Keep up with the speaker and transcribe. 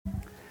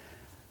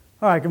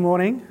All right, good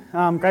morning.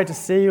 Great to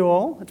see you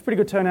all. It's a pretty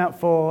good turnout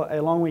for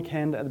a long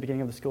weekend at the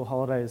beginning of the school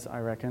holidays, I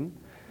reckon.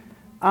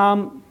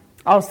 I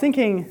was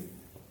thinking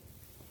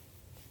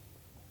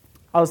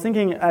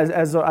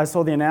as I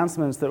saw the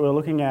announcements that we're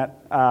looking at.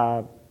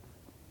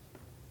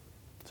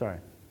 Sorry,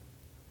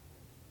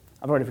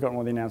 I've already forgotten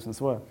what the announcements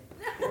were.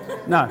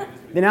 No,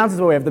 the announcements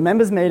were we have the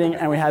members' meeting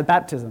and we had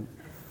baptism.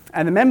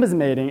 And the members'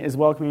 meeting is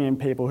welcoming in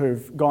people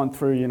who've gone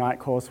through Unite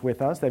course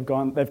with us. They've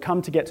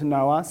come to get to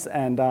know us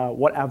and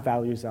what our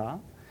values are.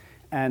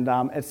 And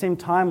it seemed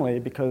timely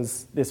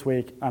because this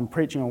week I'm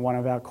preaching on one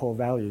of our core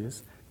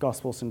values,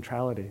 gospel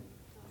centrality.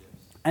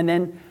 And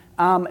then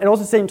it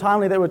also seemed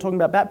timely that we're talking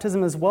about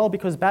baptism as well,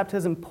 because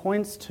baptism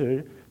points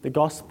to the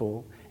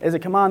gospel. It is a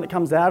command that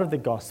comes out of the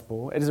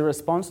gospel. It is a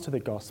response to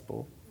the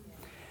gospel.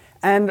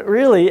 And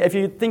really, if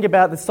you think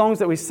about the songs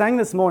that we sang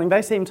this morning,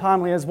 they seem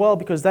timely as well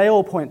because they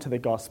all point to the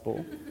gospel.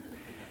 And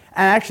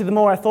actually, the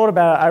more I thought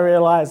about it, I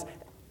realized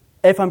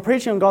if I'm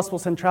preaching on gospel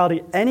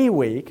centrality any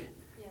week,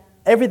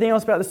 everything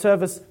else about the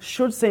service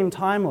should seem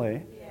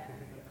timely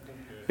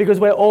because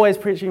we're always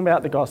preaching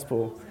about the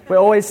gospel. We're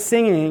always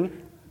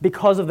singing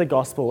because of the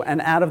gospel and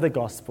out of the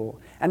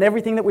gospel. And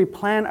everything that we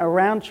plan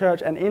around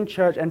church and in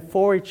church and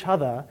for each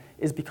other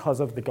is because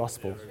of the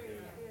gospel.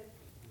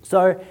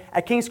 So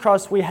at King's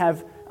Cross, we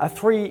have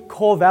three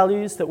core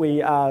values that we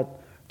talk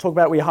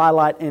about, we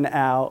highlight in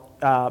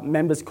our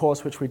members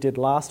course, which we did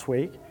last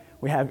week.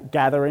 We have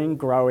gathering,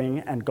 growing,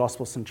 and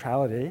gospel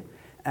centrality.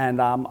 And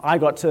I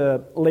got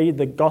to lead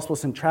the gospel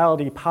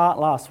centrality part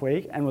last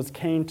week and was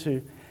keen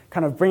to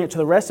kind of bring it to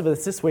the rest of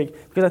us this week,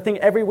 because I think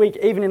every week,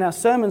 even in our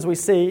sermons, we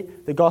see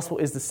the gospel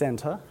is the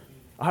center.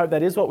 I hope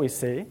that is what we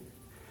see.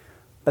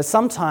 But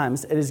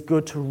sometimes it is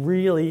good to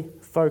really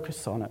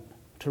focus on it,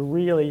 to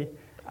really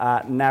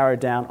narrow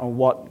down on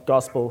what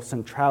gospel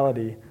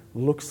centrality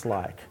looks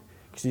like.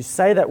 Because you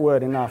say that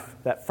word enough,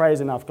 that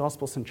phrase enough,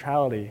 gospel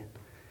centrality,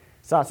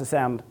 starts to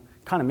sound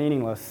kind of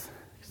meaningless.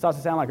 It starts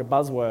to sound like a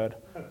buzzword.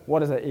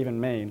 What does it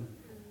even mean?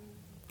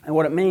 And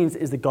what it means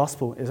is the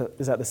gospel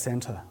is at the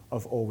center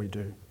of all we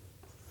do.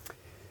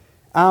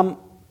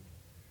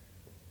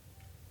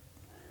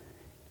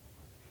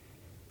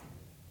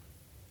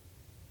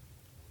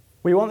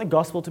 We want the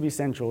gospel to be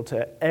central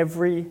to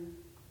every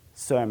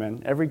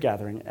sermon, every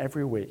gathering,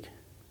 every week.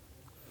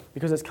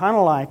 Because it's kind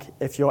of like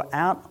if you're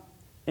out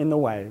in the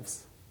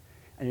waves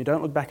and you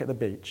don't look back at the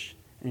beach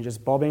and you're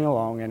just bobbing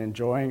along and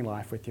enjoying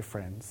life with your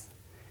friends,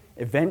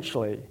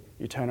 eventually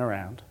you turn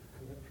around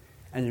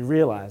and you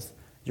realize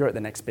you're at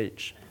the next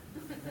beach.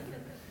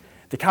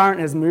 The current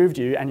has moved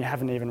you and you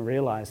haven't even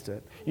realized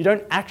it. You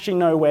don't actually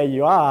know where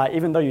you are,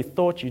 even though you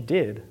thought you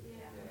did.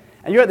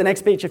 And you're at the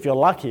next beach if you're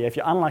lucky. If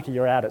you're unlucky,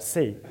 you're out at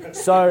sea.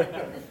 So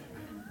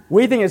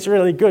we think it's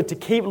really good to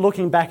keep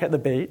looking back at the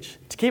beach,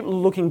 to keep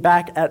looking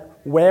back at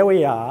where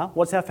we are,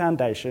 what's our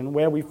foundation,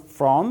 where we're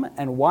from,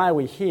 and why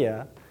we're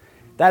here.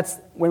 That's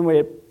when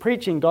we're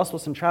preaching gospel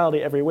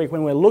centrality every week,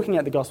 when we're looking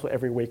at the gospel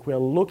every week, we're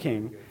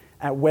looking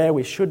at where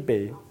we should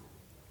be,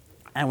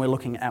 and we're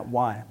looking at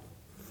why.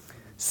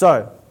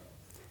 So,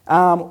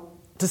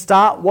 to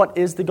start, what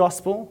is the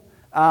gospel?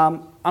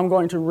 I'm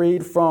going to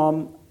read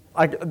from,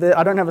 I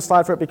don't have a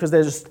slide for it because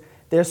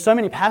there's so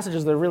many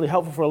passages that are really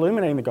helpful for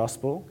illuminating the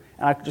gospel,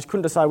 and I just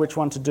couldn't decide which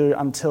one to do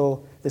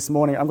until this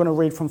morning. I'm going to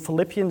read from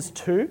Philippians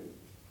 2.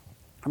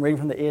 I'm reading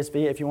from the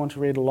ESV if you want to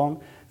read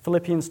along.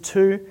 Philippians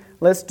 2,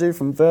 let's do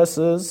from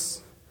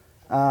verses,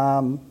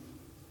 let's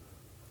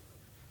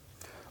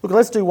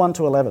do 1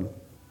 to 11.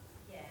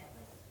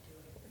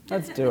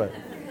 Let's do it.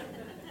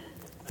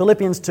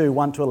 Philippians 2,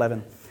 1 to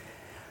 11.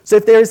 So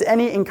if there is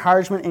any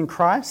encouragement in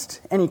Christ,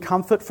 any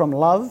comfort from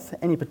love,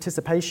 any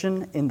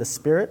participation in the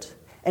Spirit,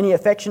 any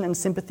affection and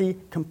sympathy,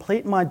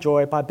 complete my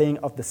joy by being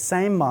of the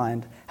same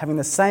mind, having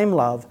the same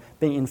love,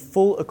 being in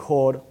full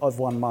accord of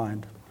one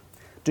mind.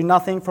 Do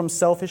nothing from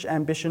selfish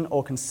ambition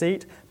or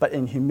conceit, but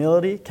in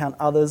humility count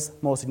others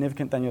more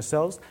significant than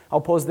yourselves. I'll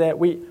pause there.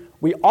 We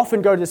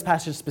often go to this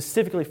passage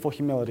specifically for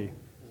humility.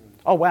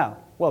 Oh, wow.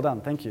 Well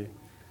done. Thank you.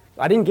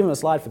 I didn't give him a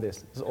slide for this.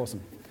 This is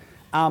awesome.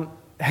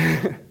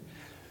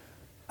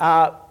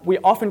 We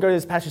often go to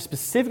this passage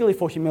specifically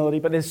for humility,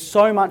 but there's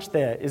so much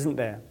there, isn't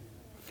there?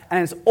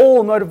 And it's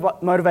all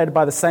motivated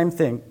by the same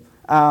thing.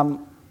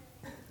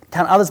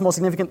 Count others more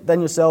significant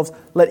than yourselves.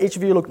 Let each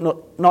of you look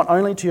not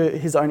only to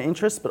his own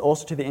interests, but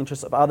also to the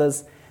interests of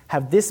others.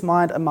 Have this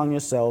mind among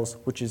yourselves,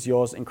 which is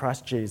yours in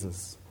Christ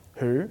Jesus,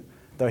 who,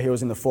 though he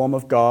was in the form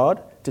of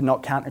God, did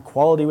not count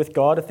equality with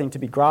God a thing to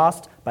be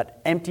grasped, but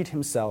emptied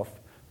himself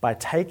by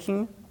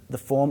taking the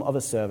form of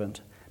a servant,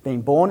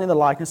 being born in the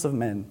likeness of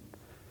men.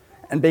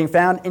 And being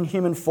found in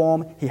human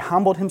form, he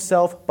humbled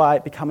himself by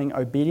becoming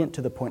obedient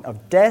to the point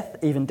of death,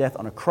 even death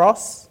on a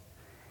cross.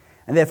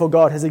 And therefore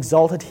God has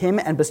exalted him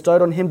and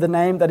bestowed on him the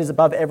name that is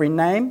above every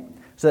name,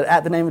 so that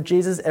at the name of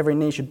Jesus every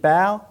knee should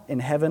bow in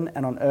heaven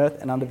and on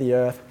earth and under the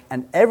earth,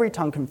 and every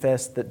tongue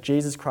confess that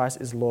Jesus Christ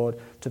is Lord,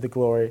 to the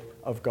glory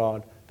of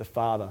God the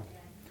Father.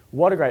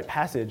 What a great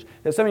passage.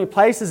 There's so many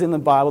places in the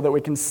Bible that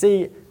we can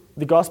see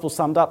the gospel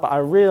summed up, but I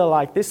really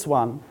like this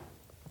one.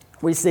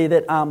 We see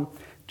that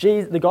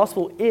The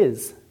gospel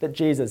is that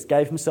Jesus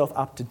gave himself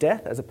up to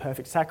death as a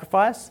perfect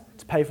sacrifice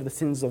to pay for the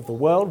sins of the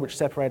world which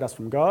separate us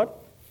from God.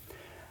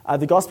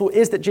 The gospel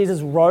is that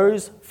Jesus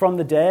rose from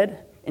the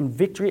dead in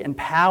victory and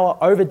power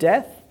over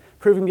death,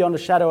 proving beyond a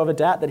shadow of a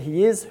doubt that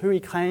he is who he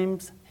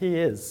claims he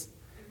is.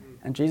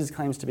 And Jesus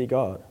claims to be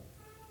God.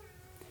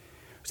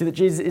 See that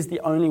Jesus is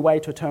the only way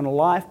to eternal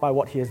life by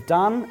what he has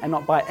done and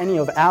not by any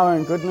of our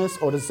own goodness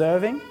or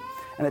deserving,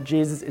 and that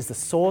Jesus is the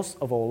source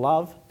of all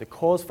love, the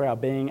cause for our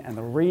being, and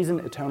the reason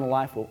eternal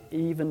life will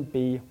even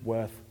be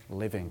worth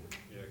living.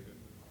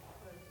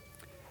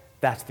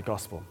 That's the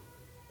gospel.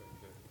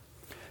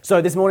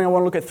 So this morning I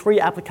want to look at three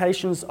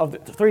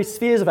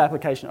spheres of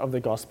application of the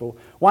gospel.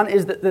 One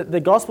is that the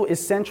gospel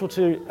is central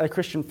to a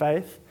Christian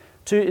faith.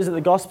 Two is that the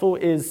gospel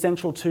is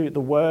central to the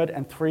word.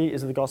 And three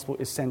is that the gospel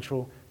is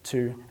central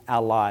to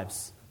our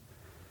lives.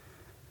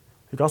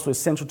 The gospel is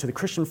central to the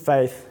Christian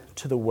faith,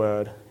 to the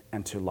word,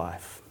 and to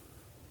life.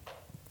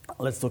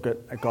 Let's look at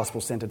a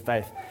gospel-centered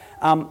faith.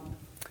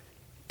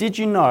 Did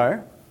you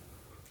know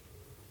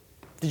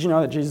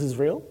that Jesus is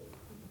real?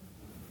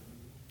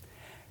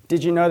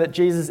 Did you know that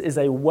Jesus is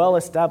a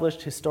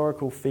well-established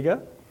historical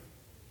figure?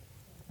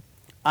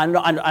 I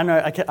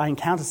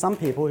encounter some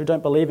people who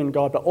don't believe in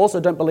God, but also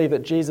don't believe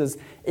that Jesus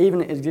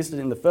even existed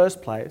in the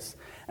first place.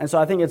 And so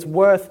I think it's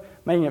worth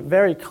making it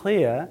very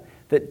clear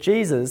that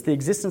the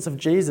existence of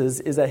Jesus,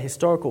 is a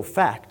historical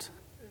fact.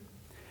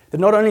 That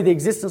not only the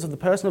existence of the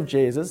person of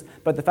Jesus,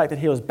 but the fact that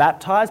he was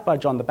baptized by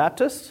John the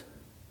Baptist,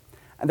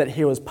 and that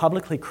he was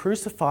publicly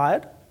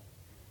crucified,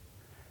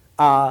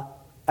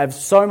 have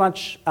so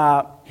much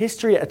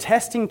history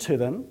attesting to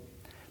them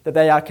that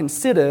they are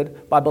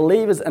considered by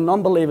believers and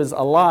non-believers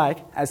alike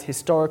as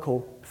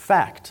historical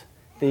fact.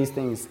 These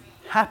things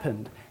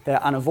happened.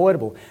 They're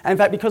unavoidable. And in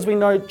fact, because we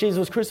know Jesus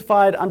was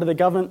crucified under the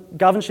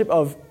governorship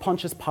of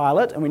Pontius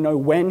Pilate, and we know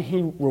when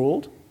he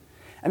ruled,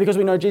 and because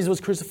we know Jesus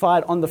was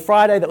crucified on the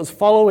Friday that was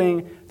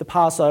following the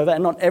Passover,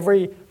 and not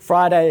every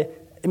Friday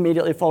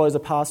immediately follows a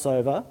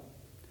Passover,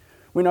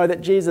 we know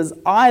that Jesus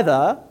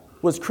either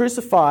was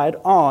crucified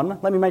on,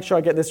 let me make sure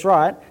I get this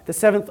right, the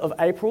 7th of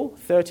April,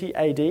 30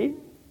 AD,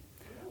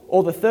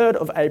 or the 3rd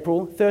of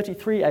April,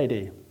 33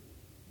 AD.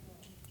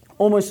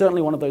 Almost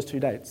certainly one of those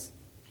two dates.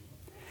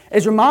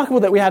 It's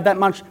remarkable that we have that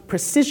much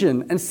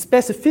precision and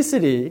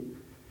specificity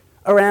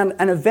around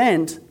an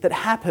event that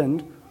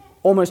happened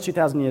almost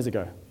 2,000 years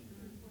ago.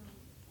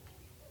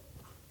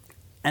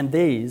 And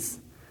these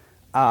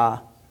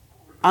are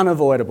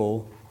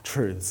unavoidable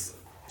truths.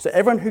 So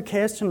everyone who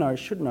cares to know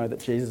should know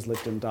that Jesus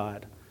lived and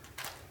died.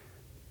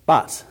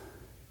 But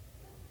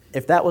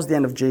if that was the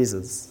end of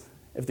Jesus,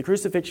 if the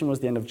crucifixion was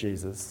the end of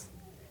Jesus,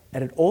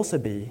 it'd also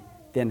be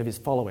the end of his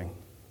following.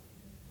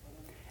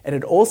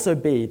 It'd also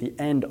be the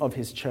end of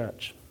his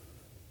church.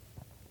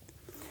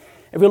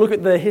 If we look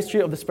at the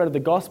history of the spread of the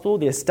gospel,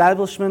 the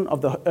establishment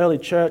of the early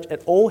church,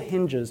 it all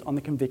hinges on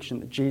the conviction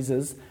that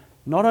Jesus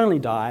not only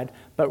died,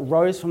 but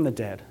rose from the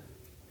dead.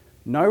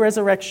 No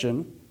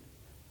resurrection,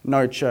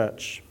 no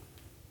church.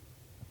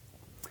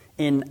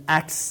 In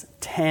Acts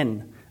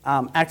 10,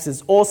 Acts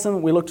is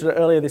awesome. We looked at it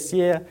earlier this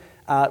year.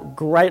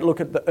 Great look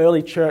at the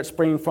early church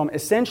springing from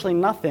essentially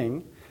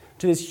nothing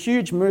to this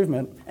huge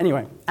movement.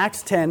 Anyway,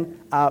 Acts 10,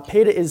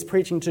 Peter is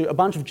preaching to a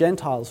bunch of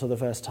Gentiles for the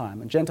first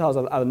time. And Gentiles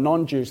are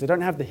non-Jews. They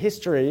don't have the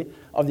history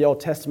of the Old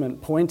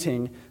Testament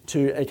pointing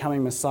to a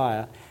coming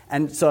Messiah.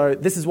 And so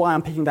this is why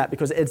I'm picking that,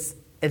 because it's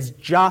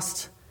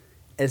just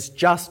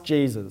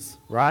Jesus,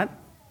 right?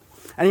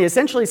 And he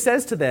essentially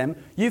says to them,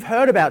 you've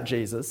heard about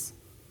Jesus,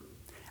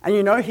 and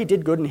you know he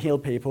did good and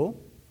healed people,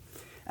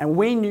 and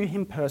we knew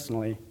him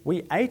personally.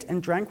 We ate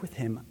and drank with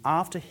him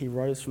after he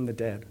rose from the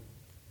dead.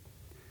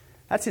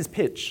 That's his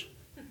pitch.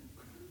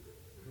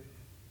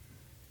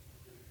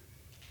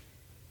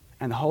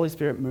 And the Holy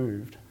Spirit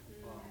moved.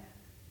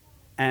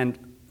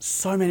 And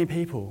so many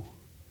people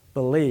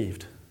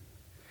believed.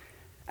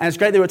 And it's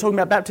great that we're talking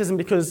about baptism,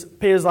 because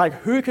Peter's like,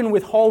 who can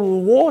withhold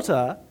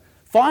water,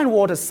 find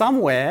water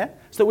somewhere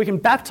so that we can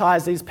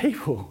baptize these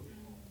people?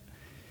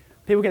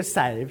 People get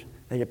saved,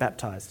 they get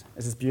baptized.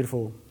 It's this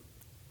beautiful...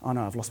 Oh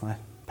no, I've lost my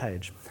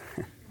page.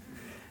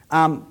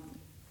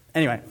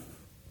 Anyway.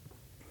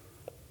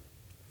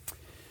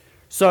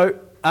 So,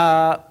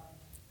 I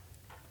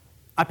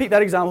picked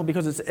that example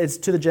because it's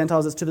to the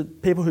Gentiles, it's to the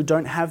people who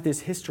don't have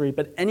this history,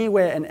 but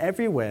anywhere and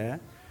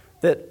everywhere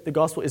that the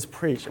gospel is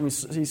preached, and we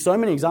see so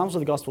many examples of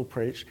the gospel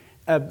preached,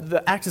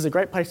 the Acts is a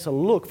great place to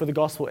look for the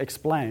gospel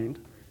explained.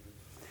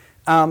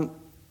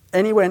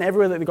 Anywhere and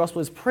everywhere that the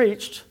gospel is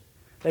preached,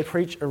 they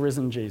preach a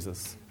risen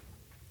Jesus.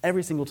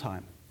 Every single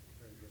time.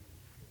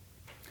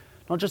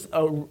 Not just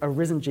a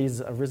risen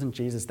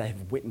Jesus they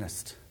have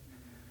witnessed,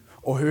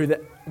 or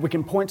we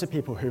can point to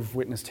people who've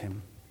witnessed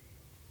him.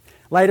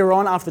 Later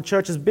on, after the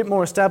church is a bit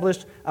more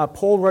established,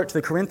 Paul wrote to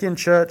the Corinthian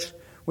church.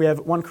 We have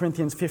 1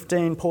 Corinthians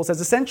 15. Paul says,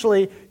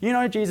 essentially, you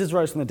know Jesus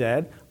rose from the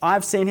dead.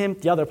 I've seen him.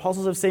 The other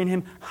apostles have seen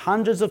him.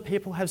 Hundreds of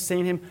people have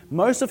seen him,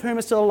 most of whom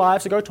are still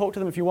alive, so go talk to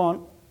them if you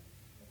want.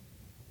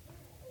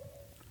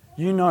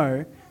 You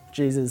know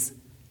Jesus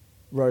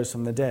rose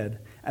from the dead.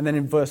 And then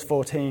in verse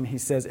 14, he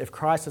says, if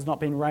Christ has not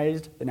been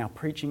raised, then our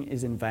preaching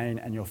is in vain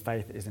and your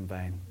faith is in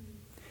vain.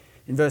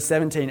 In verse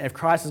 17, if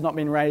Christ has not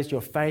been raised,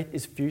 your faith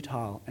is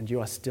futile and you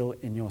are still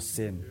in your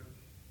sin.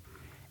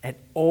 It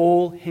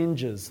all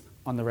hinges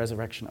on the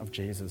resurrection of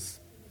Jesus.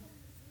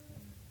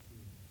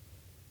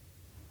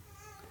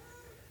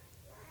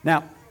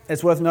 Now,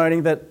 it's worth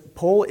noting that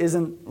Paul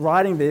isn't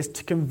writing this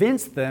to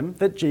convince them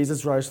that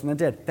Jesus rose from the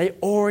dead. They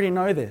already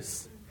know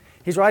this.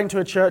 He's writing to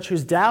a church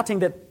who's doubting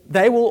that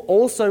they will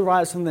also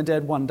rise from the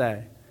dead one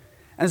day.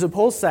 And so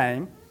Paul's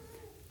saying,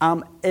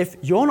 if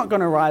you're not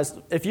going to rise,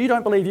 if you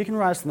don't believe you can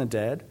rise from the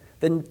dead,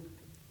 then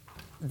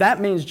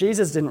that means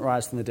Jesus didn't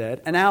rise from the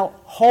dead, and our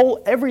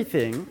whole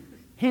everything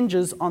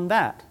hinges on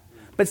that.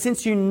 But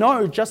since you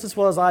know just as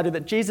well as I do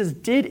that Jesus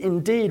did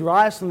indeed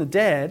rise from the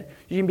dead,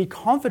 you can be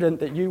confident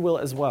that you will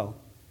as well.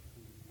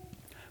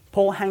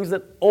 Paul hangs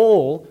it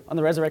all on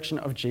the resurrection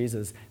of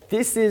Jesus.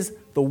 This is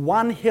the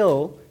one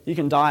hill you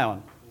can die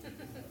on.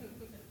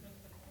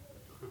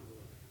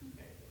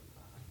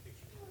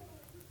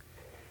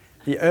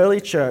 The early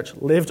church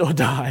lived or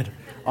died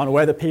on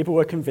whether people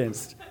were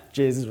convinced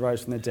Jesus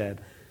rose from the dead.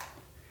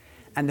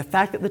 And the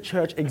fact that the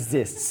church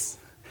exists,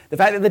 the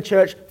fact that the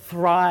church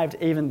thrived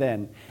even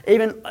then,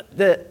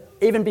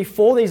 even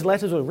before these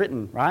letters were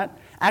written, right?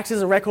 Acts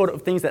is a record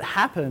of things that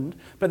happened,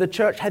 but the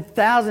church had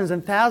thousands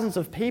and thousands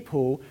of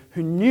people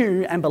who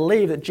knew and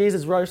believed that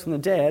Jesus rose from the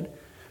dead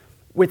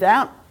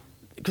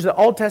because the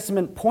Old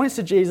Testament points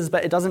to Jesus,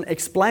 but it doesn't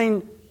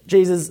explain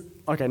Jesus.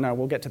 Okay, no,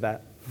 we'll get to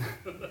that.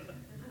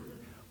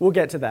 We'll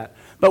get to that.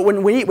 But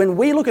when we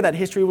look at that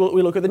history,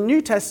 we look at the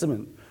New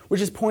Testament,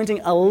 which is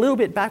pointing a little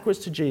bit backwards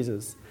to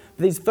Jesus.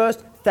 These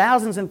first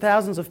thousands and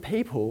thousands of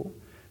people,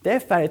 their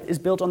faith is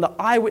built on the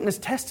eyewitness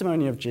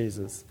testimony of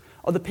Jesus,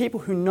 of the people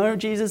who know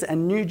Jesus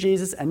and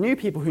knew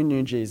people who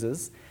knew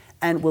Jesus,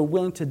 and were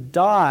willing to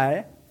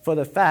die for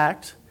the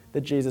fact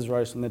that Jesus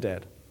rose from the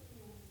dead.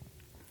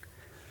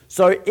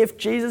 So if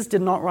Jesus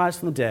did not rise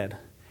from the dead,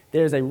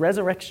 there is a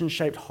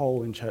resurrection-shaped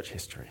hole in church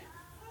history.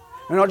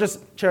 And not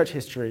just church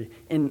history,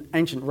 in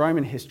ancient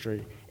Roman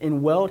history,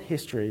 in world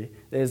history,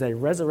 there's a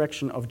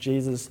resurrection of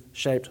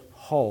Jesus-shaped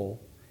hole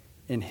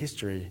in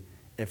history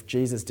if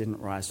Jesus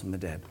didn't rise from the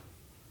dead.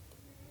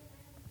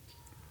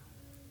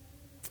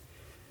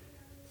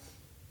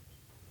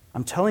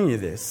 I'm telling you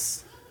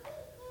this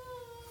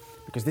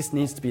because this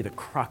needs to be the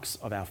crux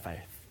of our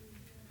faith.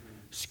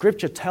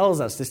 Scripture tells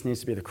us this needs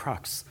to be the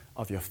crux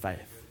of your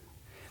faith.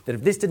 That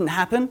if this didn't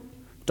happen,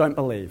 don't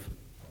believe.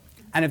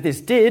 And if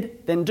this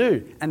did, then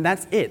do. And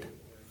that's it.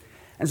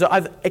 And so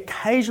I've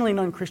occasionally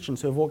known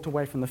Christians who have walked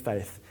away from the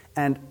faith.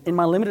 And in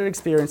my limited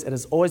experience, it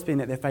has always been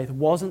that their faith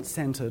wasn't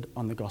centered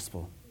on the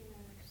gospel.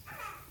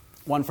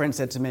 One friend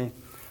said to me,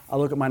 I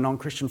look at my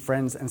non-Christian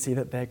friends and see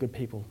that they're good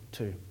people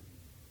too.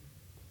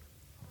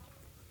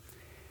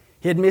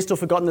 He had missed or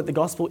forgotten that the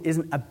gospel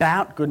isn't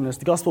about goodness.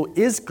 The gospel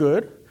is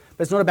good,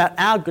 but it's not about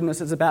our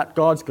goodness, it's about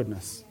God's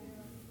goodness.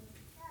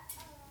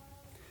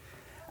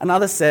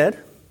 Another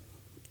said,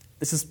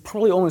 this is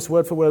probably almost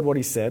word for word what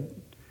he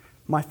said,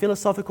 my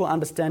philosophical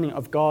understanding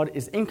of God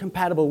is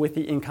incompatible with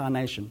the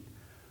incarnation.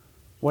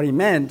 What he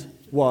meant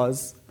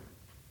was,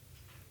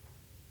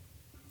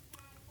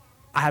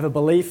 I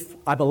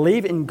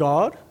believe in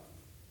God,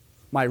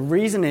 my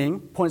reasoning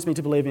points me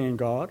to believing in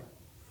God,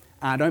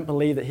 and I don't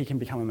believe that he can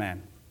become a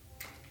man.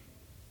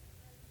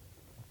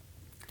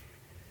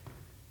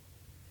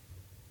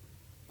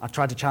 I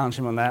tried to challenge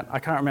him on that. I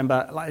can't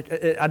remember, I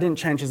didn't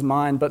change his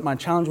mind, but my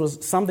challenge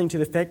was something to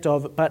the effect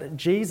of, but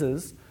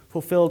Jesus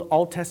fulfilled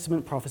Old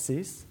Testament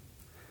prophecies,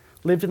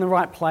 lived in the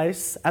right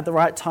place, at the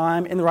right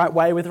time, in the right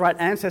way, with the right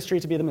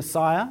ancestry to be the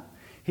Messiah.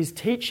 His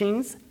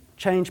teachings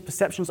changed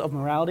perceptions of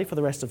morality for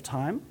the rest of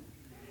time.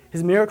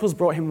 His miracles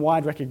brought him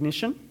wide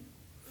recognition.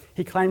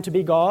 He claimed to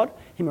be God.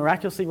 He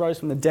miraculously rose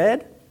from the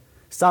dead,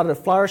 started a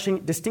flourishing,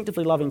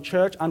 distinctively loving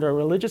church under a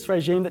religious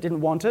regime that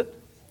didn't want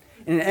it,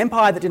 in an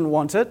empire that didn't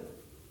want it,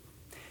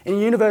 in a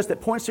universe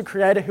that points to a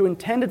creator who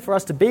intended for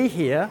us to be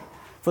here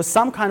for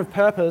some kind of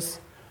purpose.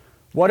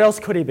 What else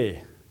could he be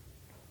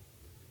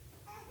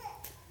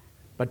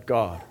but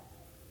God?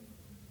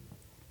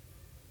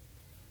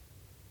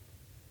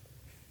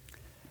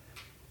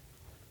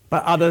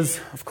 But others,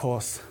 of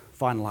course,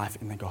 find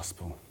life in the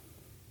gospel.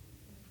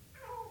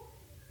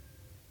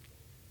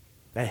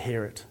 They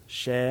hear it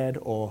shared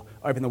or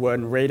open the word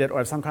and read it or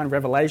have some kind of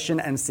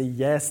revelation and see,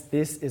 yes,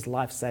 this is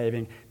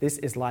life-saving, this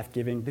is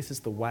life-giving, this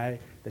is the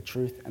way, the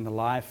truth, and the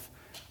life.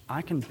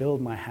 I can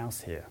build my house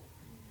here.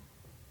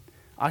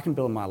 I can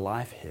build my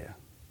life here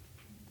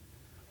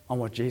on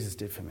what Jesus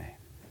did for me.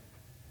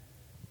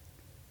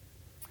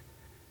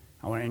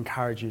 I want to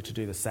encourage you to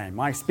do the same.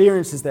 My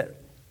experience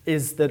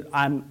is that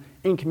I'm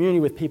in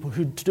community with people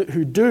who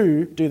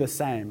do the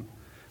same.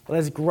 But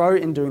let's grow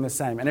in doing the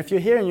same. And if you're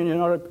here and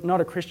you're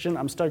not a Christian,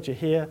 I'm stoked you're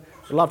here.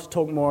 I'd love to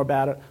talk more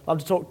about it. I'd love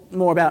to talk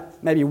more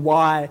about maybe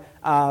why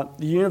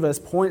the universe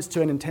points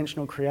to an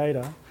intentional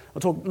creator.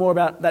 I'll talk more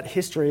about that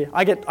history.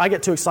 I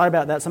get too excited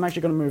about that, so I'm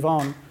actually going to move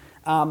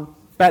on.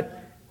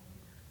 But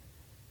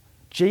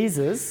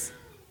Jesus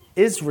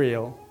is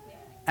real,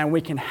 and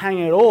we can hang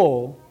it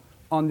all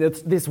on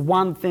this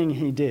one thing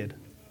he did.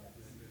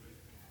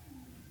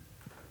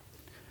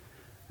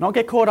 Not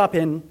get caught up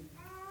in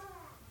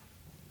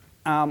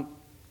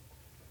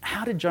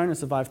how did Jonah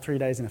survive 3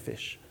 days in a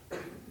fish?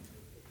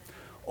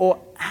 Or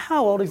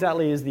how old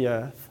exactly is the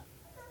earth?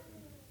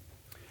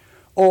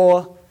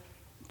 Or,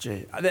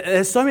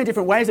 there's so many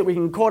different ways that we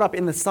can get caught up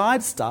in the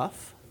side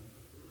stuff.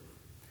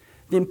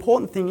 The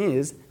important thing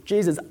is,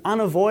 Jesus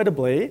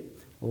unavoidably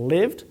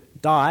lived,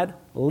 died,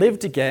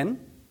 lived again,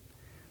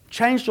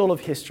 changed all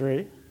of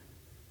history,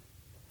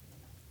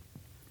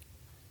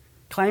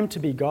 claimed to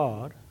be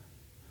God.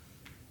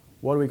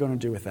 What are we going to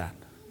do with that?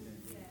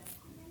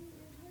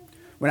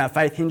 When our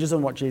faith hinges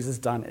on what Jesus has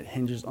done, it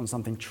hinges on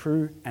something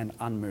true and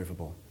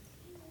unmovable.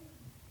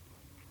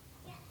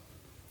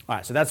 All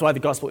right, so that's why the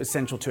gospel is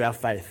central to our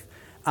faith.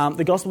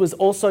 The gospel is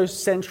also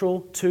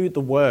central to the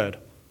word.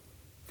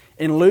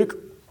 In Luke,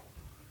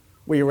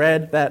 we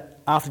read that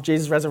after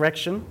Jesus'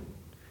 resurrection,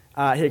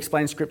 he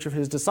explained scripture for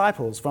his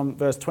disciples. From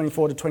verse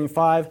 24 to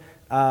 25,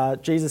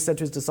 Jesus said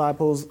to his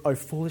disciples, "O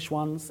foolish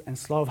ones and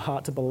slow of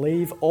heart to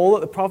believe all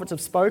that the prophets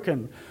have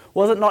spoken.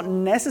 Was it not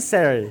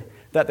necessary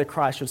that the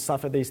Christ should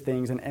suffer these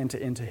things and enter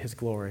into his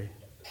glory?"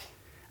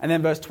 And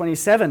then verse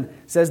 27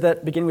 says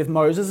that, beginning with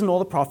Moses and all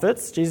the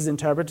prophets, Jesus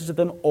interpreted to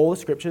them all the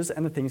scriptures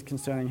and the things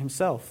concerning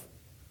himself.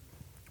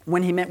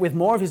 When he met with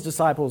more of his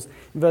disciples,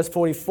 in verse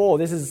 44,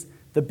 this is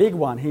the big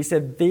one. He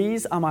said,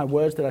 "These are my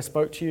words that I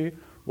spoke to you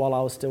while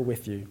I was still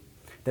with you,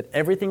 that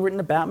everything written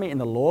about me in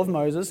the law of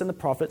Moses and the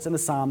prophets and the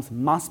Psalms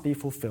must be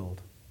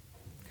fulfilled."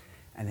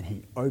 And then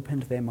he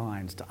opened their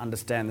minds to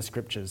understand the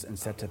scriptures and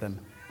said to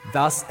them,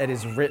 "Thus it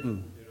is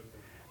written,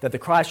 that the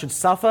Christ should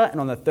suffer and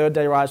on the third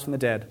day rise from the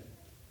dead."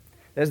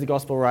 There's the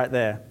gospel right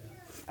there.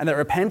 "And that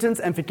repentance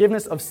and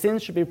forgiveness of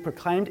sins should be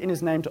proclaimed in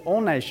his name to all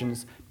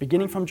nations,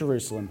 beginning from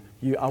Jerusalem.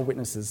 You are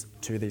witnesses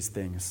to these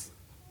things."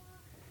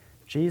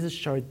 Jesus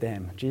showed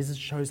them, Jesus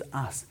shows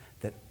us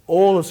that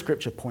all of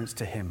Scripture points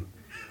to him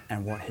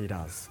and what he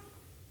does.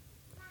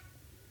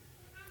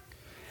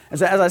 And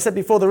so, as I said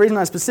before, the reason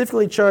I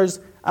specifically chose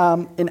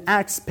in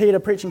Acts Peter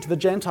preaching to the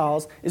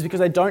Gentiles is because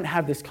they don't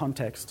have this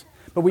context.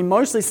 But we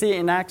mostly see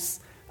in Acts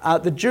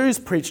the Jews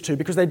preach to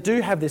because they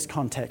do have this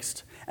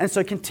context. And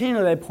so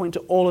continually they point to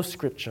all of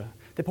Scripture.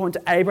 They point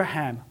to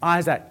Abraham,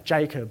 Isaac,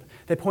 Jacob.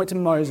 They point to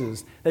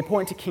Moses. They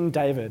point to King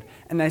David.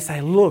 And they say,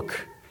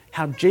 look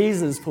how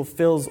Jesus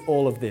fulfills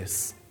all of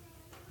this.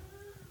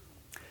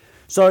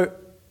 So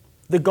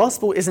the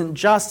gospel isn't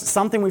just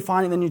something we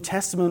find in the New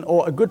Testament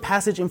or a good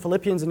passage in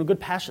Philippians and a good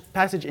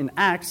passage in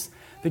Acts.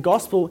 The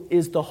gospel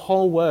is the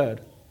whole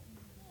word.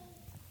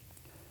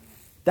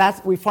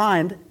 That we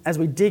find as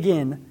we dig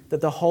in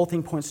that the whole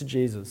thing points to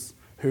Jesus,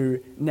 who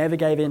never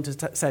gave in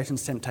to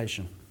Satan's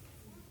temptation.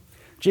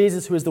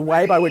 Jesus, who is the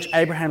way by which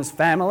Abraham's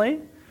family,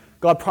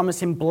 God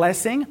promised him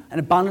blessing, an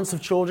abundance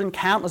of children,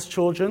 countless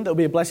children that will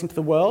be a blessing to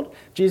the world.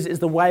 Jesus is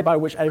the way by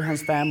which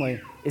Abraham's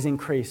family is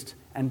increased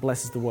and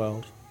blesses the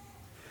world.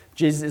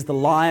 Jesus is the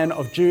Lion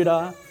of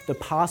Judah, the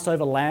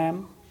Passover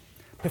lamb,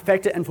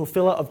 perfecter and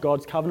fulfiller of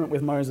God's covenant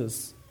with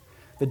Moses,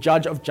 the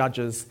judge of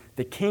judges,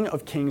 the King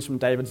of kings from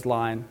David's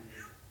line,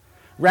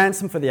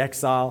 ransom for the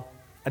exile,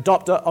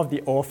 adopter of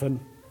the orphan,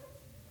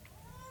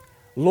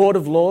 Lord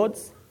of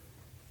lords,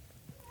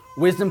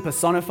 wisdom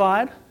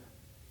personified.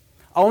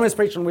 I almost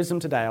preached on wisdom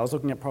today. I was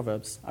looking at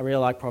Proverbs. I really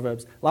like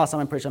Proverbs. Last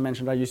time I preached, I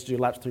mentioned I used to do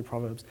laps through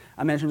Proverbs.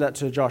 I mentioned that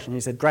to Josh, and he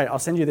said, great, I'll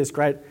send you this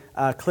great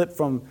clip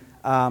from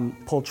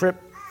Paul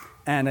Tripp.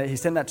 And he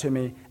sent that to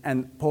me,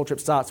 and Paul Tripp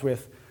starts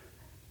with,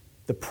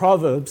 the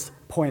Proverbs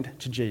point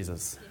to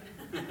Jesus.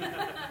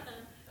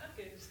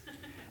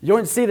 You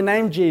won't see the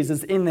name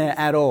Jesus in there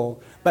at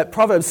all, but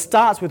Proverbs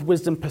starts with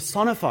wisdom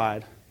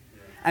personified.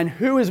 And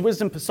who is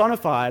wisdom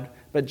personified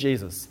but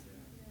Jesus?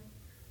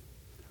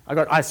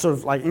 I sort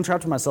of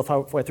interrupted myself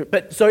halfway through.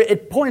 But so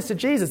it points to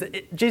Jesus.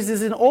 Jesus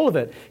is in all of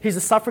it. He's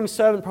a suffering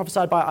servant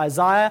prophesied by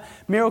Isaiah,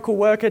 miracle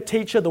worker,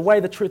 teacher, the way,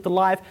 the truth, the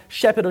life,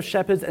 shepherd of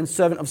shepherds, and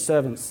servant of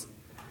servants.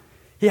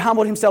 He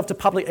humbled himself to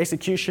public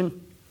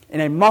execution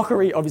in a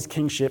mockery of his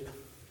kingship.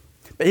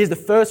 But he's the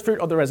first fruit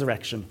of the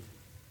resurrection.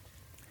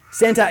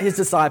 Sent out his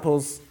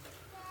disciples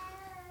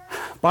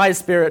by his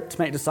Spirit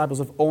to make disciples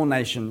of all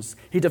nations.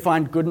 He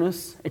defined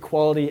goodness,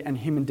 equality, and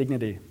human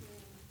dignity.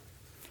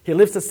 He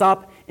lifts us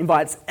up,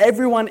 invites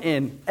everyone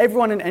and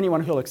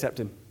anyone who will accept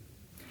him.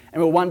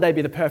 And will one day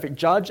be the perfect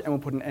judge and will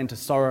put an end to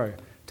sorrow,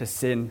 to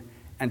sin,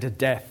 and to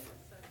death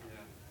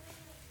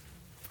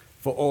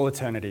for all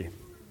eternity.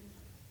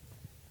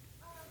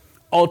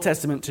 Old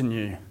Testament to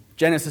New,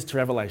 Genesis to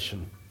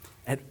Revelation,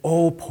 it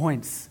all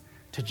points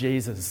to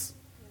Jesus.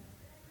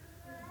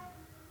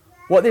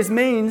 What this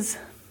means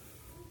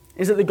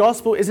is that the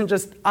gospel isn't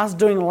just us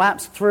doing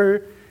laps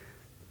through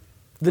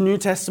the New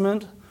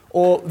Testament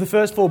or the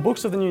first 4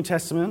 books of the New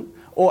Testament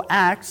or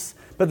Acts,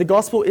 but the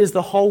gospel is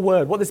the whole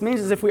word. What this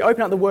means is if we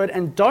open up the word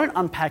and don't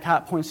unpack how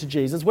it points to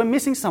Jesus, we're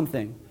missing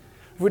something.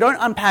 If we don't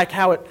unpack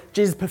how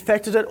Jesus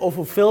perfected it or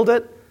fulfilled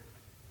it,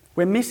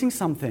 we're missing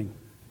something.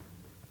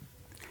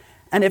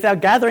 And if our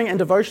gathering and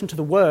devotion to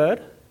the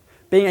word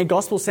Being a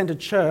gospel-centered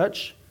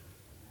church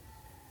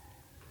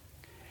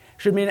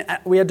should mean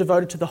we are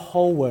devoted to the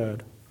whole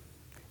word,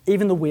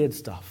 even the weird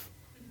stuff.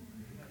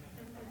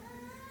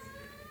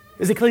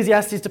 Is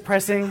Ecclesiastes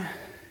depressing?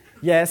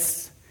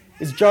 Yes.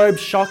 Is Job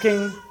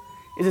shocking?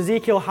 Is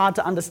Ezekiel hard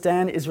to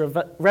understand? Is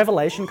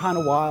Revelation kind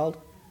of wild?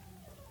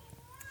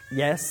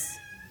 Yes.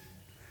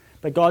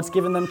 But God's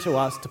given them to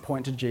us to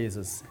point to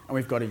Jesus, and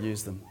we've got to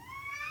use them.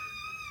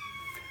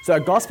 So a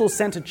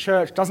gospel-centered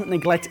church doesn't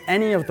neglect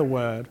any of the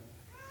word,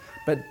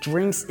 but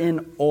drinks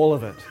in all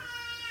of it.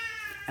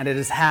 And it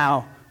is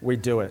how we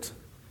do it.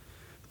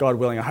 God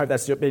willing. I hope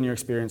that's been your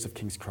experience of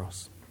King's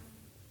Cross.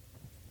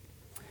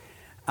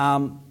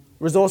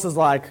 Resources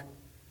like,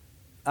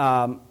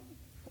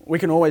 we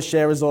can always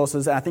share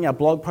resources. I think our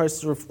blog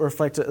posts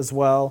reflect it as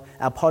well.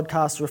 Our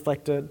podcasts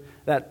reflect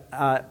it.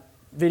 That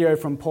video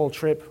from Paul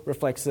Tripp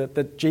reflects it,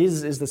 that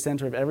Jesus is the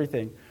center of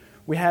everything.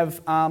 We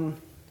have,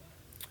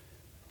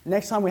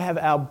 next time we have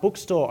our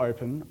bookstore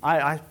open,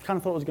 I kind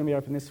of thought it was going to be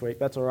open this week,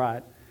 that's all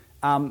right.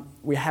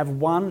 We have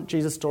one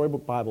Jesus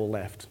Storybook Bible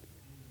left.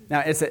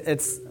 Now,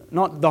 it's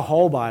not the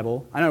whole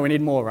Bible. I know we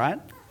need more, right?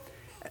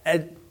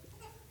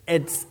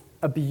 It's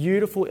a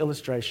beautiful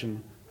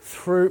illustration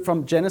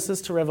from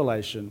Genesis to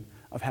Revelation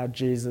of how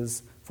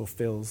Jesus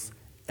fulfills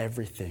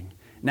everything.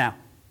 Now,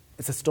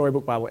 it's a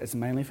storybook Bible. It's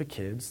mainly for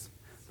kids,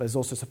 but it's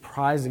also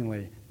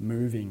surprisingly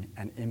moving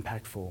and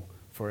impactful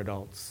for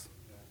adults.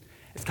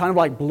 It's kind of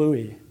like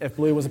Bluey, if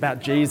Bluey was about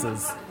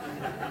Jesus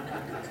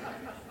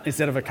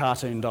instead of a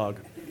cartoon dog.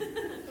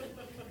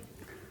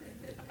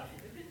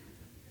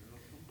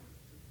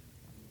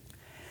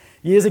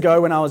 Years ago,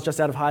 when I was just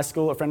out of high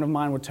school, a friend of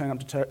mine would turn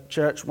up to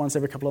church once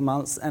every couple of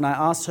months, and I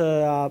asked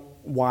her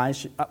why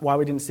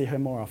we didn't see her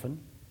more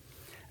often.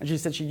 And she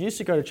said she used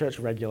to go to church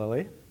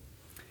regularly,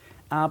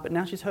 but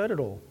now she's heard it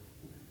all.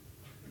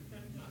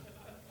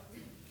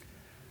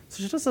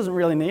 So she just doesn't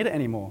really need it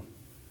anymore.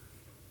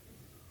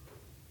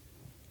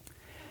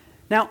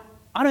 Now,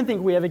 I don't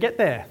think we ever get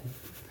there.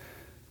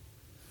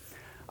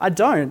 I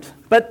don't,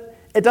 but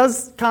it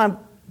does kind of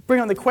bring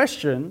up the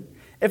question,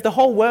 if the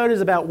whole word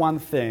is about one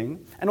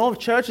thing, and all of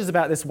church is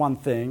about this one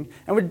thing,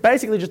 and we're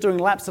basically just doing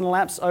laps and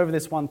laps over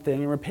this one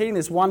thing, and repeating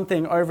this one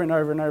thing over and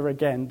over and over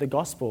again, the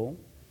gospel,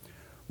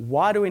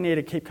 why do we need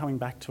to keep coming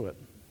back to it?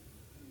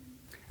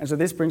 And so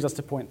this brings us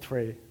to point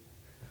 3,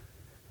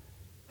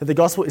 that the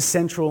gospel is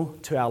central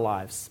to our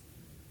lives.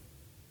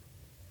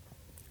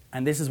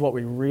 And this is what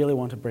we really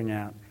want to bring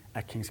out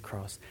at King's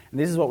Cross. And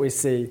this is what we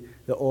see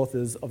the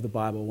authors of the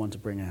Bible want to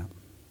bring out.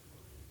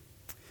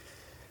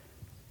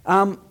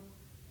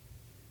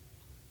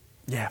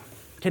 Yeah.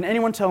 Can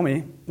anyone tell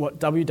me what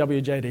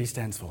WWJD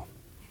stands for?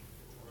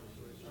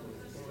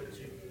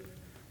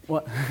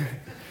 What?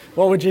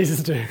 What would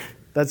Jesus do?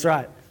 That's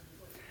right.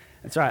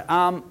 That's right.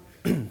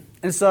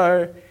 And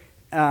so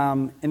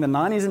in the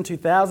 90s and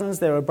 2000s,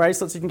 there were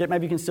bracelets you can get.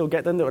 Maybe you can still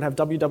get them that would have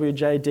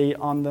WWJD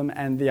on them.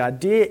 And the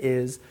idea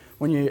is,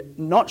 when you're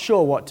not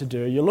sure what to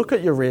do, you look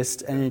at your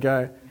wrist and you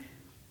go,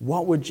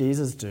 what would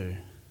Jesus do?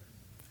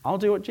 I'll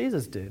do what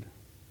Jesus did.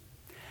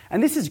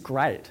 And this is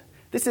great.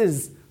 This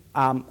has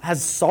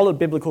solid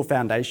biblical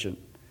foundation.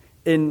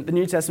 In the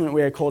New Testament,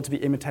 we are called to be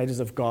imitators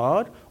of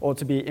God, or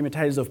to be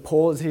imitators of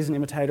Paul as he's an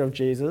imitator of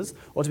Jesus,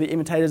 or to be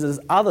imitators as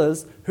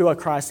others who are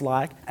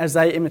Christ-like as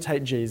they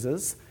imitate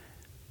Jesus.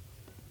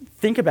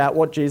 Think about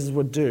what Jesus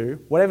would do.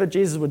 Whatever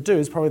Jesus would do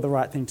is probably the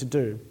right thing to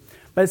do.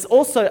 But it's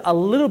also a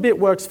little bit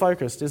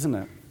works-focused, isn't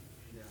it?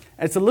 Yeah.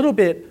 It's a little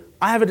bit,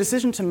 I have a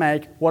decision to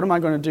make, what am I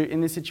going to do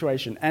in this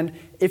situation? And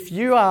if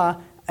you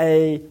are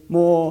a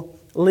more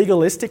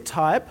legalistic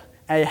type,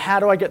 a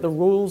how do I get the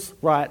rules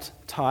right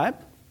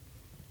type,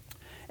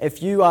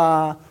 if you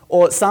are,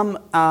 or some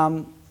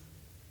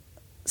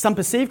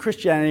perceive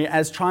Christianity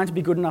as trying to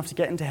be good enough to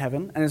get into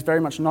heaven, and it's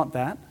very much not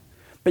that,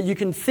 but you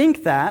can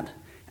think that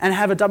and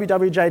have a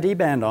WWJD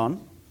band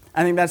on,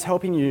 I think that's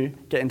helping you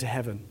get into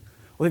heaven.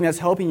 I think that's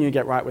helping you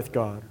get right with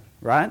God,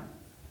 right?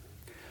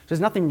 There's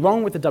nothing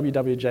wrong with the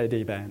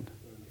WWJD band,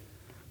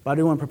 but I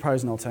do want to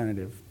propose an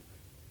alternative.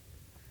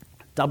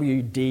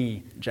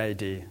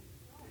 WDJD.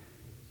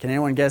 Can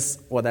anyone guess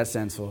what that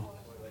stands for?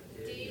 What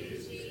did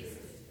Jesus do?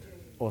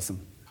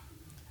 Awesome.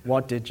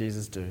 What did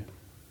Jesus do?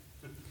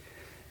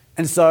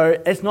 And so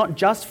it's not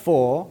just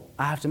for,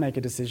 I have to make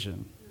a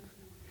decision.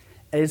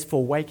 It is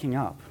for waking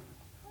up.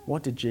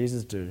 What did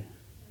Jesus do?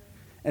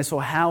 It's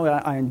for how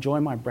I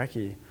enjoy my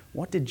brekkie.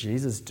 What did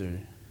Jesus do?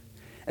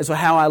 It's for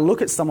how I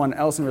look at someone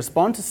else and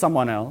respond to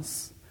someone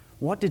else.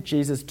 What did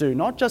Jesus do?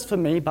 Not just for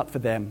me, but for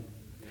them.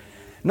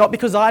 Not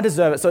because I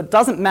deserve it, so it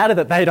doesn't matter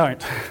that they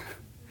don't.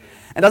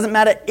 It doesn't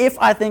matter if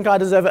I think I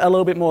deserve it a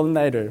little bit more than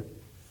they do,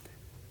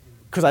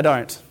 because I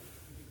don't.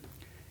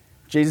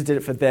 Jesus did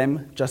it for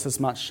them just as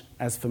much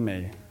as for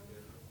me.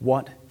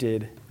 What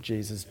did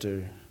Jesus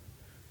do?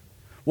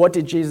 What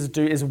did Jesus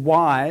do is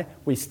why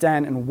we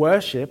stand and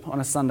worship on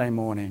a Sunday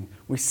morning.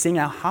 We sing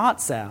our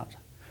hearts out.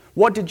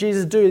 What did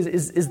Jesus do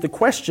is the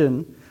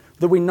question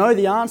that we know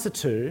the answer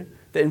to,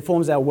 that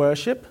informs our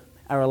worship,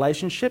 our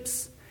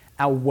relationships,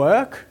 our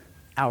work,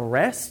 our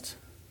rest.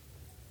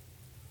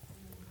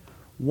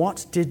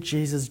 What did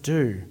Jesus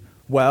do?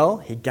 Well,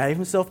 he gave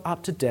himself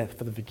up to death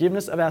for the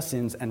forgiveness of our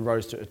sins and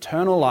rose to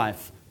eternal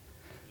life,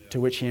 to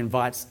which he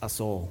invites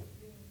us all.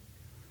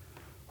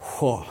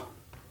 Whoa.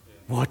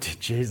 What did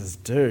Jesus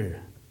do?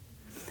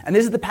 And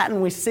this is the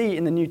pattern we see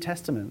in the New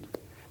Testament.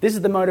 This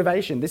is the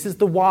motivation. This is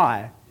the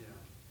why.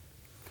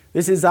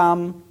 This is,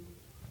 I'm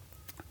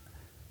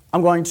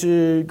going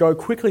to go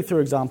quickly through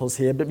examples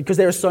here, but because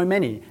there are so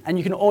many, and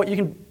you can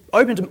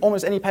open to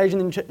almost any page in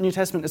the New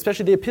Testament,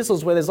 especially the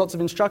epistles where there's lots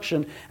of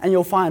instruction, and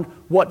you'll find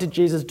what did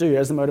Jesus do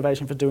as the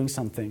motivation for doing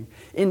something.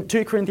 In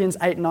 2 Corinthians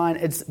 8:9,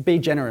 it's be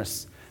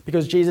generous,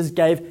 because Jesus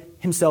gave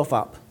himself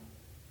up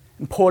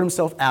and poured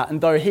himself out.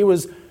 And though he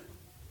was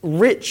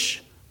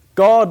rich,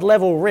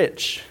 God-level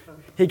rich,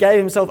 he gave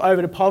himself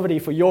over to poverty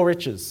for your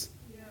riches.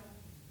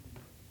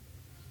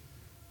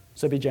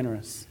 So be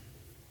generous.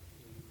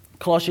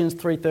 Colossians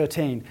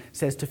 3:13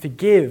 says to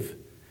forgive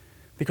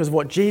because of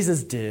what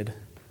Jesus did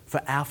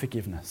for our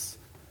forgiveness.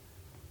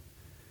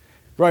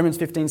 Romans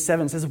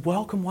 15:7 says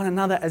welcome one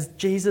another as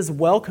Jesus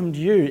welcomed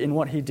you in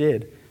what he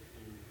did.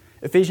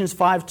 Ephesians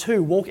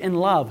 5:2, walk in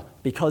love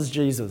because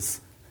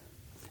Jesus.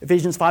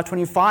 Ephesians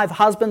 5:25,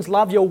 husbands,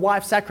 love your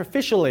wife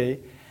sacrificially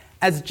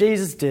as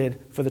Jesus did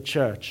for the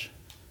church.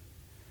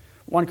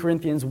 1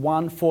 Corinthians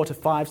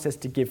 1:4-5 says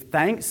to give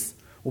thanks.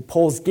 Well,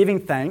 Paul's giving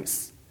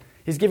thanks.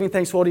 He's giving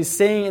thanks for what he's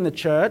seeing in the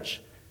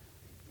church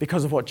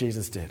because of what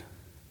Jesus did.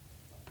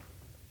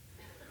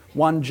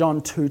 1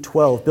 John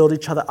 2:12, build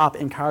each other up,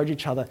 encourage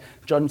each other.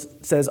 John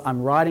says,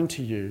 I'm writing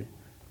to you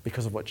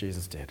because of what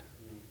Jesus did.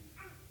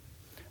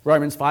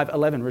 Romans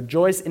 5:11,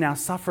 rejoice in our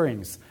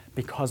sufferings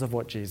because of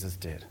what Jesus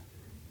did.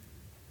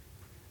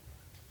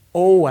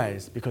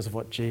 Always because of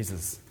what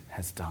Jesus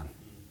has done.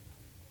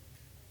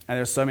 And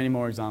there's so many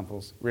more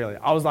examples, really.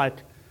 I was like,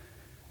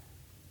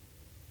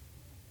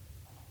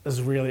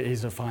 it's really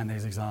easy to find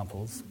these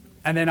examples.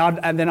 And then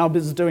I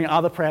was doing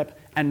other prep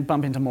and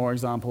bump into more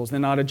examples.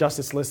 Then I'd adjust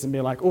this list and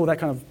be like, oh, that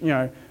kind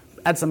of,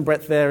 add some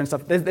breadth there and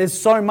stuff. There's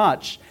so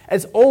much.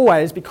 It's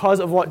always because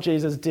of what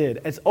Jesus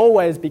did. It's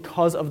always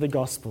because of the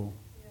gospel.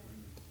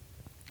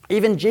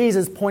 Even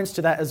Jesus points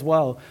to that as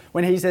well.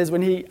 When he says,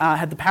 when he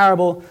had the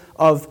parable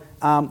of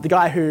the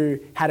guy who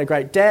had a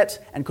great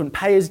debt and couldn't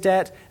pay his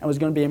debt and was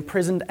going to be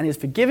imprisoned and is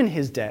forgiven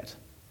his debt.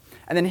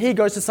 And then he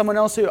goes to someone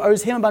else who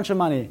owes him a bunch of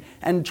money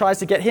and tries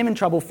to get him in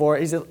trouble for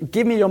it. He says,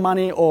 give me your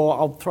money or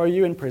I'll throw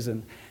you in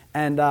prison.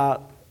 And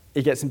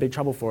he gets in big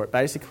trouble for it,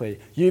 basically.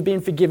 You've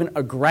been forgiven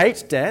a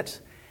great debt.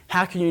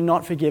 How can you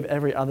not forgive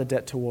every other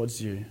debt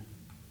towards you?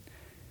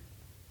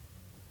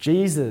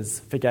 Jesus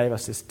forgave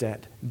us this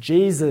debt.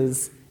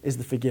 Jesus is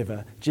the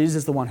forgiver. Jesus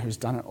is the one who's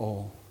done it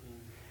all.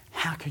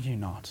 How could you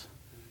not?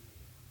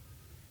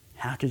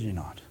 How could you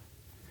not?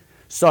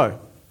 So,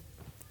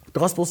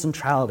 gospel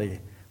centrality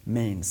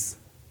means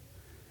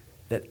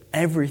that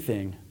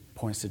everything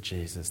points to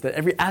Jesus, that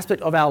every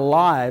aspect of our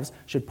lives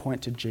should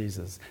point to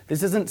Jesus.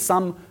 This isn't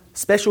some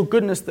special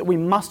goodness that we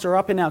muster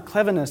up in our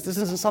cleverness. This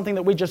isn't something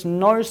that we just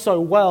know so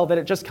well that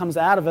it just comes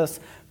out of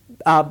us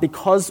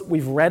because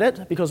we've read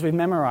it, because we've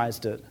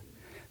memorized it.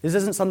 This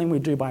isn't something we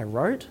do by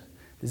rote.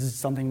 This is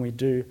something we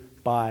do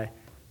by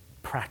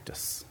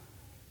practice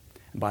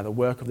and by the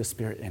work of the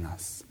Spirit in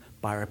us,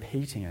 by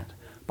repeating it,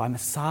 by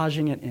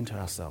massaging it into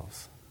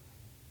ourselves.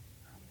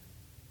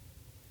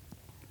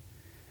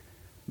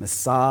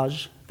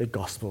 Massage the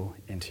gospel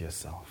into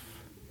yourself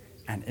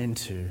and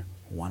into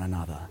one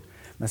another.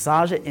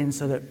 Massage it in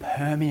so that it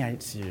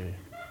permeates you.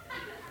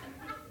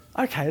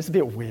 Okay, it's a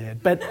bit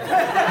weird, but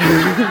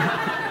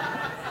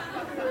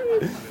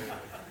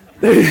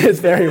it's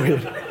very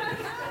weird.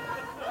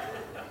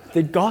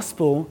 The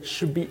gospel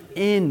should be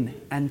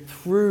in and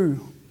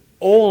through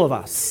all of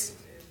us.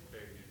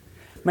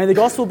 May the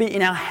gospel be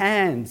in our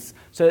hands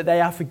so that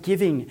they are for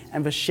giving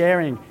and for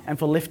sharing and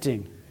for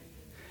lifting.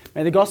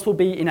 May the gospel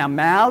be in our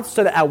mouths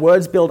so that our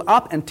words build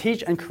up and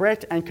teach and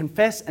correct and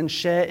confess and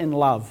share in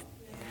love.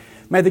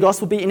 May the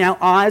gospel be in our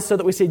eyes so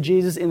that we see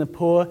Jesus in the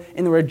poor,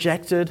 in the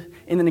rejected,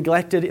 in the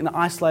neglected, in the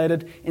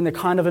isolated, in the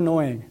kind of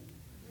annoying.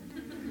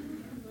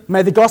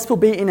 May the gospel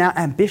be in our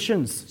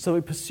ambitions so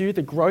we pursue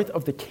the growth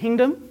of the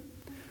kingdom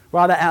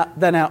rather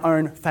than our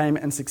own fame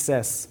and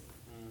success.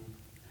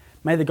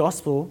 May the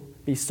gospel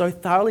be so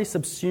thoroughly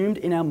subsumed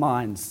in our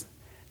minds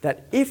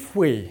that if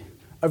we,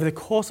 over the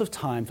course of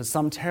time, for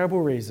some terrible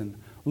reason,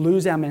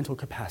 lose our mental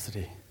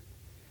capacity,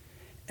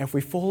 if we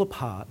fall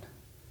apart,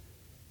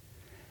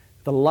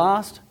 the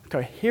last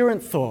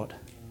coherent thought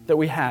that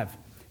we have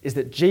is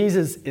that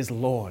Jesus is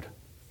Lord.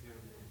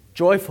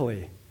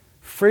 Joyfully,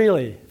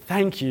 freely,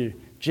 thank you,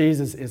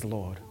 Jesus is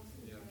Lord.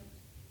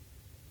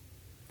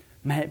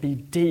 May it be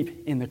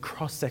deep in the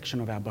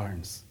cross-section of our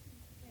bones.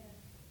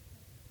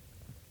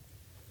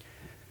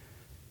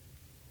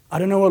 I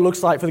don't know what it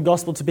looks like for the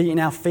gospel to be in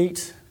our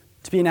feet,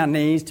 to be in our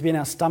knees, to be in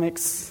our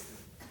stomachs.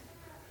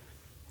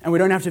 And we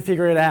don't have to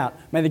figure it out.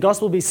 May the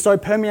gospel be so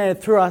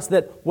permeated through us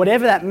that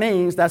whatever that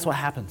means, that's what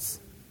happens.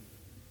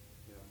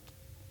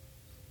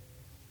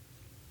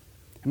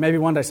 And maybe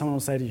one day someone will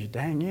say to you,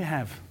 dang, you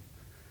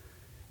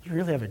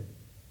really have a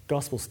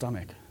gospel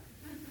stomach.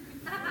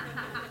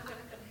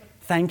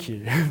 Thank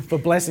you for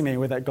blessing me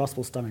with that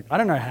gospel stomach. I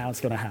don't know how it's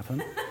going to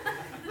happen.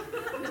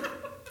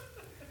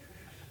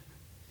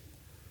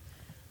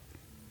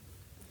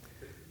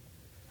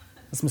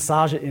 Let's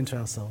massage it into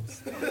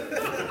ourselves.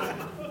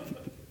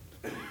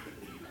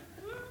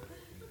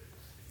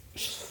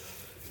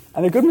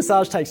 And a good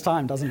massage takes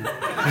time, doesn't it?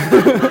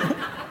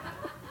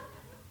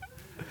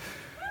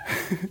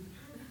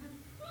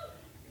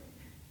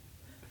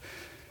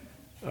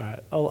 All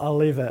right, I'll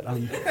leave that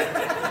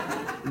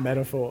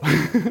metaphor.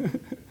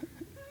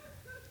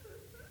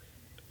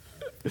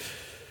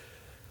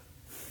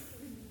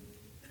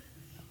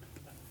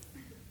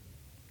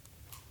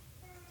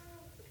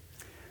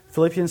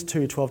 Philippians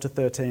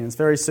 2:12-13. It's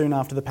very soon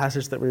after the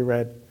passage that we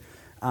read.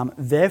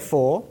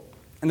 Therefore,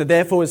 and the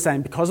therefore is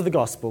saying because of the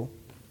gospel,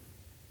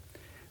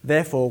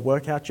 therefore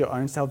work out your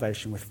own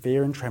salvation with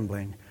fear and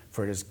trembling,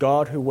 for it is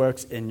God who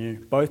works in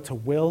you, both to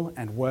will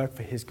and work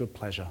for his good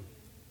pleasure.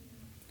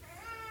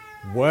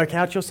 Work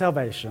out your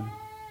salvation,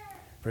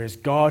 for it is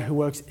God who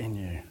works in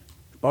you,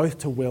 both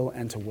to will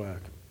and to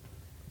work.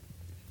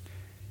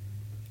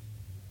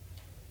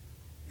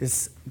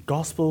 This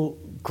gospel,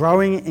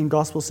 growing in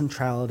gospel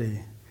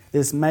centrality,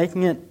 this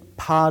making it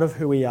part of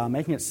who we are,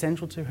 making it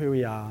central to who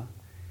we are,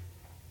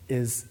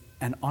 is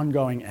an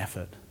ongoing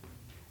effort.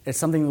 It's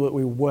something that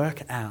we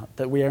work out,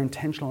 that we are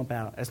intentional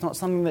about. It's not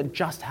something that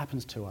just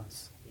happens to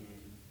us.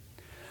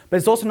 But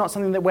it's also not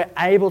something that we're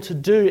able to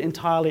do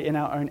entirely in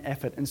our own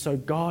effort. And so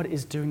God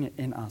is doing it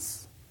in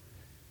us.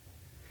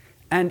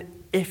 And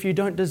if you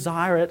don't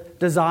desire it,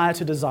 desire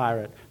to desire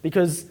it.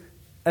 Because,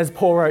 as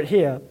Paul wrote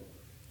here,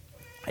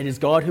 it is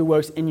God who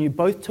works in you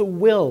both to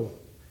will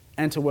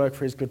and to work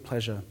for his good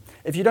pleasure.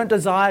 If you don't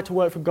desire to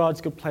work for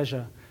God's good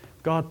pleasure,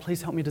 God,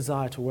 please help me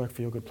desire to work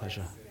for your good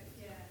pleasure.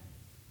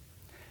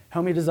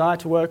 Help me desire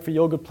to work for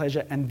your good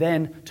pleasure and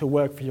then to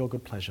work for your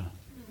good pleasure.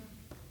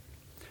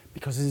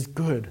 Because it is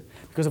good,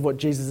 because of what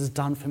Jesus has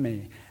done for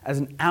me, as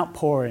an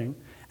outpouring,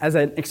 as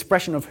an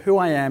expression of who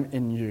I am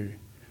in you,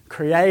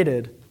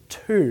 created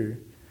to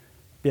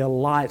be a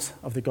light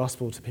of the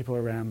gospel to people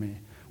around me.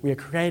 We are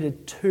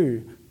created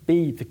to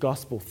be the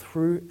gospel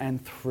through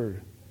and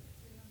through.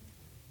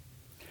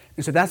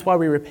 And so that's why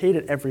we repeat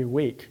it every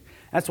week.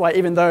 That's why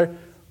even though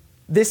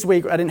this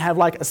week I didn't have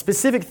like a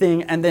specific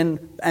thing and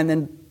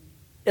then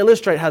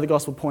illustrate how the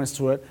gospel points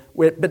to it,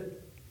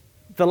 but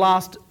the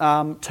last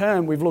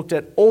term we've looked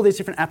at all these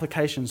different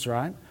applications,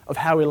 right, of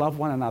how we love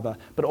one another,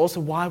 but also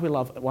why we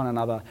love one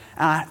another.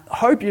 And I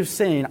hope you've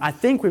seen, I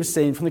think we've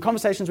seen, from the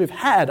conversations we've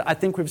had, I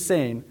think we've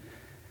seen,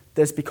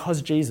 that it's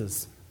because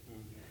Jesus.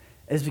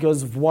 It's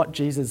because of what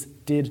Jesus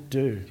did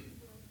do.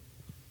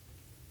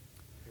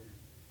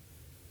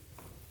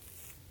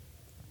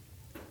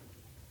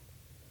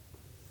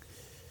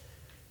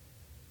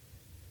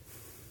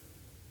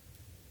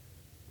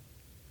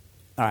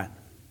 All right.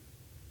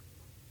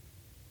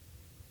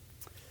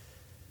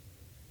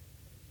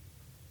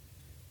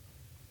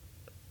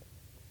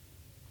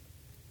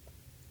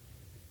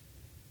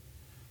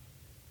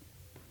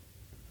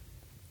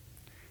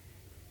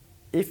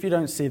 If you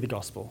don't see the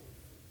gospel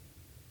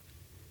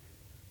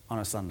on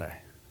a Sunday,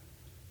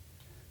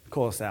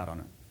 call us out on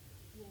it.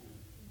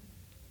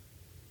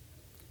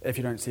 If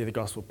you don't see the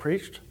gospel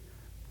preached,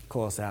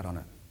 call us out on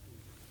it.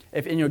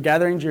 If in your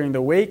gathering during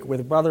the week with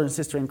a brother and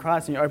sister in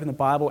Christ and you open the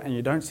Bible and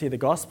you don't see the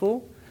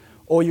gospel,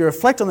 or you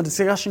reflect on the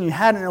discussion you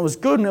had and it was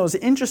good and it was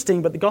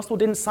interesting, but the gospel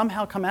didn't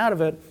somehow come out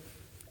of it,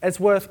 it's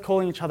worth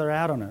calling each other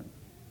out on it.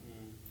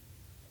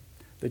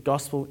 The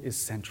gospel is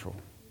central.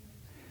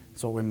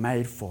 It's what we're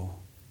made for.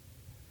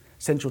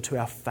 Central to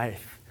our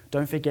faith.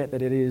 Don't forget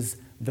that it is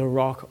the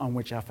rock on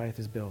which our faith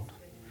is built.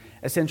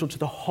 Essential to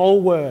the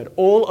whole word.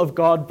 All of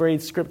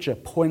God-breathed scripture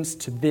points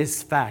to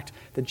this fact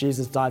that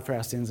Jesus died for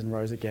our sins and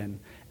rose again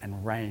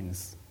and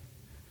reigns.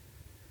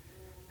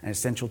 And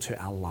essential to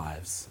our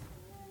lives.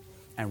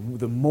 And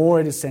the more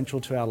it is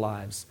central to our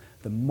lives,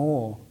 the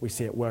more we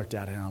see it worked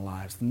out in our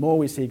lives. The more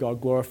we see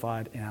God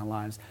glorified in our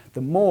lives.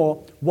 The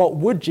more what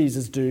would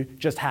Jesus do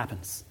just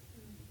happens.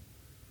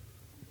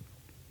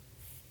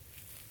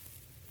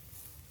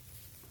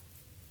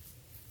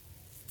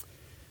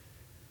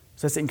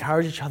 So let's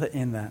encourage each other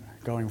in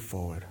that going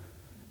forward.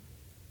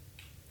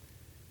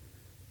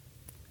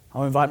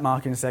 I'll invite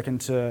Mark in a second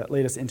to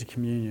lead us into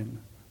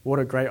communion. What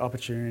a great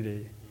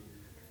opportunity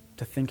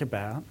to think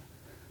about,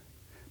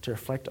 to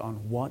reflect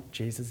on what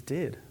Jesus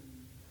did.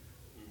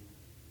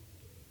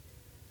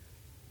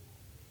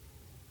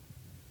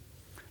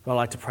 But I'd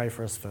like to pray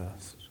for us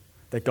first,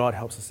 that God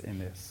helps us in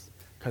this,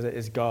 because it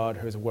is God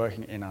who is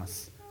working in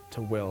us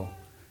to will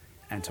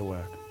and to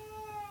work.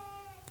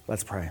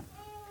 Let's pray.